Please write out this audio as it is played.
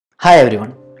Hi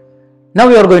everyone. Now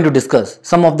we are going to discuss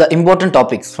some of the important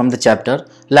topics from the chapter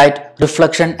light,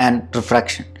 reflection and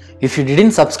refraction. If you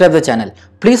didn't subscribe the channel,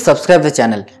 please subscribe the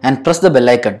channel and press the bell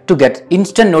icon to get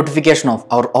instant notification of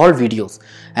our all videos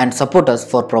and support us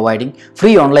for providing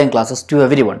free online classes to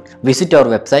everyone. Visit our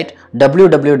website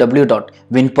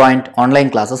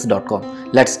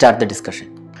www.winpointonlineclasses.com. Let's start the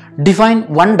discussion. Define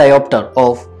one diopter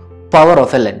of power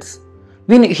of a lens.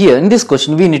 Here in this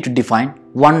question we need to define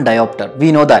one diopter.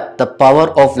 We know that the power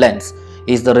of lens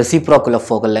is the reciprocal of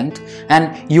focal length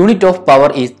and unit of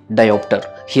power is diopter.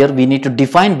 Here we need to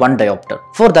define one diopter.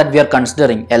 For that we are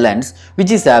considering a lens which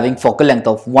is having focal length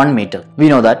of 1 meter. We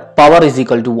know that power is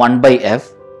equal to 1 by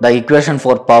f. The equation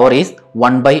for power is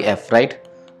 1 by f, right?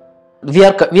 We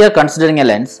are considering a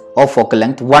lens of focal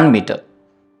length 1 meter.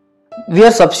 We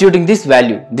are substituting this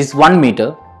value, this 1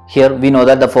 meter. Here we know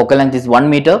that the focal length is 1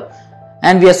 meter.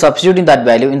 And we are substituting that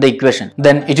value in the equation.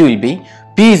 Then it will be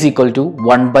P is equal to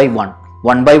 1 by 1.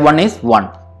 1 by 1 is 1.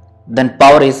 Then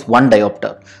power is 1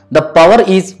 diopter. The power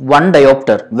is 1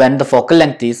 diopter when the focal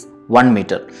length is 1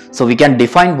 meter. So we can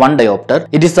define 1 diopter.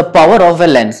 It is the power of a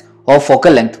lens of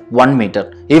focal length 1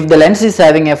 meter. If the lens is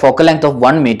having a focal length of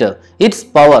 1 meter, its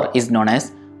power is known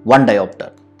as 1 diopter.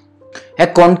 A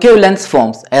concave lens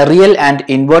forms a real and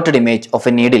inverted image of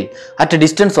a needle at a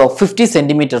distance of 50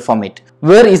 cm from it.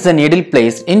 Where is the needle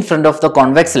placed in front of the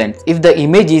convex lens if the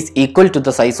image is equal to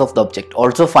the size of the object?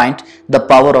 Also find the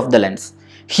power of the lens.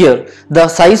 Here the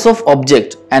size of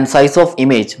object and size of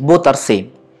image both are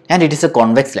same and it is a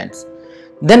convex lens.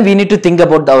 Then we need to think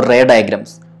about our ray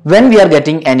diagrams. When we are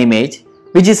getting an image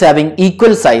which is having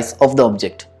equal size of the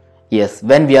object. Yes,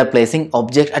 when we are placing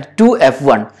object at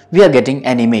 2f1, we are getting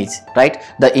an image, right?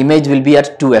 The image will be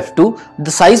at 2f2.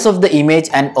 The size of the image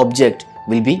and object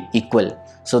will be equal.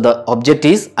 So the object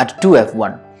is at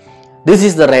 2f1. This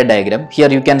is the ray diagram. Here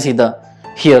you can see the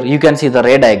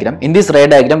ray diagram. In this ray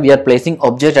diagram, we are placing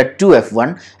object at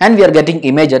 2f1 and we are getting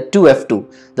image at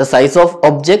 2f2. The size of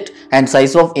object and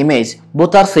size of image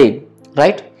both are same,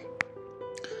 right?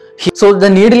 So the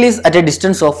needle is at a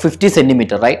distance of 50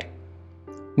 cm, right?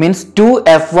 Means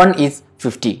 2f1 is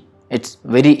 50. It's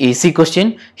very easy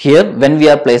question. Here when we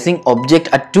are placing object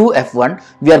at 2f1,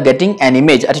 we are getting an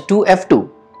image at 2f2,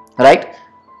 right?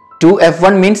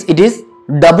 2f1 means it is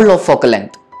double of focal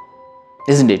length,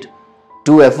 isn't it?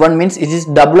 2f1 means it is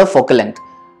double of focal length.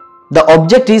 The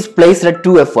object is placed at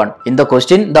 2f1. In the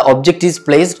question, the object is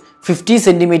placed 50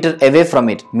 cm away from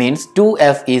it, means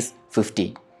 2f is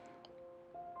 50.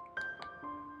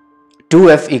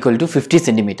 2f equal to 50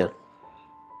 cm.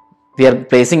 We are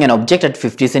placing an object at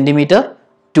 50 cm,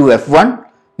 2f1,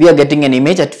 we are getting an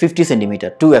image at 50 cm,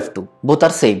 2f2, both are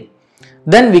same.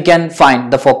 Then we can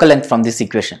find the focal length from this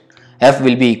equation. F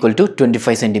will be equal to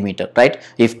 25 cm, right?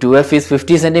 If 2f is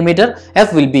 50 cm,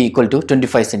 f will be equal to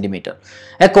 25 cm.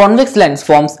 A convex lens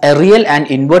forms a real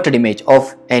and inverted image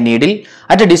of a needle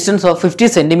at a distance of 50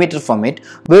 cm from it.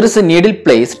 Where is a needle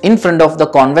placed in front of the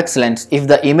convex lens if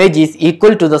the image is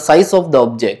equal to the size of the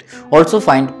object? Also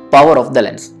find power of the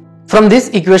lens. From this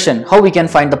equation, how we can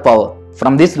find the power?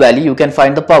 From this value, you can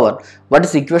find the power. What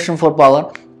is the equation for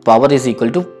power? Power is equal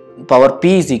to, power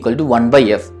P is equal to 1 by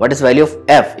f. What is value of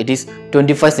f? It is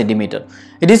 25 cm.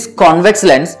 It is convex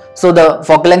lens, so the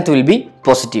focal length will be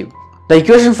positive. The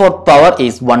equation for power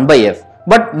is 1 by f.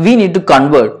 But we need to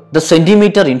convert the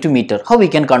centimeter into meter. How we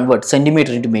can convert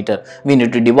centimeter into meter? We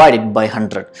need to divide it by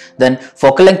 100. Then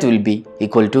focal length will be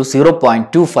equal to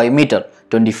 0.25 meter,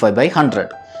 25 by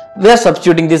 100. We are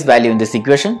substituting this value in this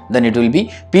equation, then it will be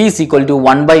P is equal to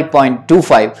 1 by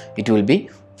 0.25, it will be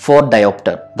 4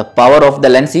 diopter. The power of the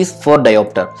lens is 4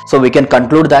 diopter. So we can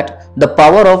conclude that the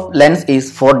power of lens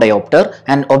is 4 diopter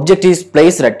and object is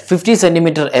placed at 50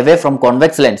 cm away from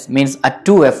convex lens, means at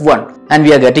 2f1, and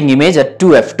we are getting image at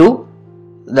 2f2,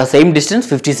 the same distance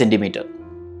 50 cm.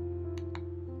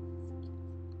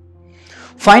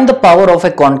 Find the power of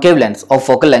a concave lens of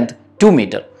focal length 2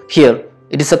 meter. Here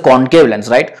it is a concave lens,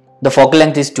 right? The focal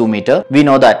length is 2 meter. We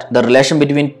know that the relation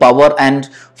between power and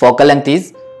focal length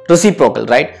is reciprocal,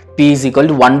 right? P is equal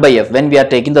to 1 by f. When we are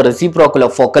taking the reciprocal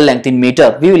of focal length in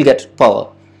meter, we will get power.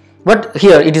 But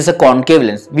here it is a concave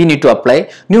lens. We need to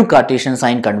apply new Cartesian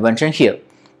sign convention here.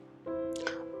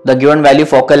 The given value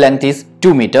focal length is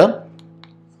 2 meter.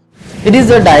 It is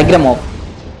a diagram of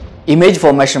image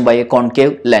formation by a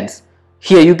concave lens.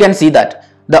 Here you can see that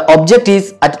the object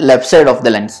is at left side of the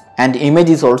lens and image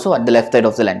is also at the left side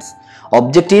of the lens.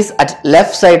 Object is at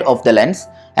left side of the lens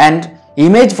and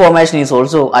image formation is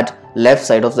also at left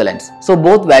side of the lens. So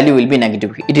both value will be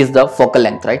negative. It is the focal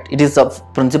length, right? It is the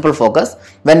principal focus.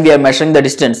 When we are measuring the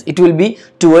distance, it will be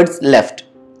towards left,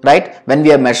 right? When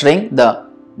we are measuring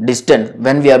the distance,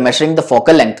 when we are measuring the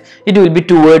focal length, it will be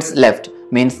towards left,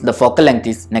 means the focal length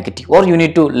is negative. Or you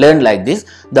need to learn like this,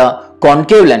 the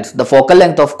concave lens, the focal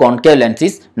length of concave lens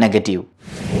is negative.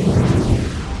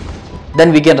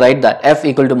 Then we can write that f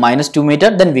equal to minus 2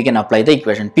 meter, then we can apply the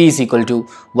equation p is equal to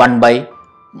 1 by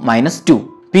minus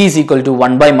 2. P is equal to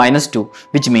 1 by minus 2,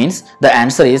 which means the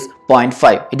answer is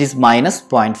 0.5. It is minus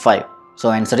 0.5.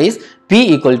 So answer is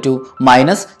P equal to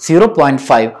minus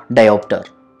 0.5 diopter.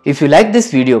 If you like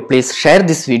this video, please share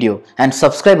this video and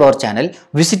subscribe our channel.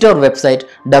 Visit our website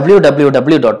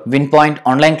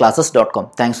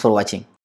www.winpointonlineclasses.com. Thanks for watching.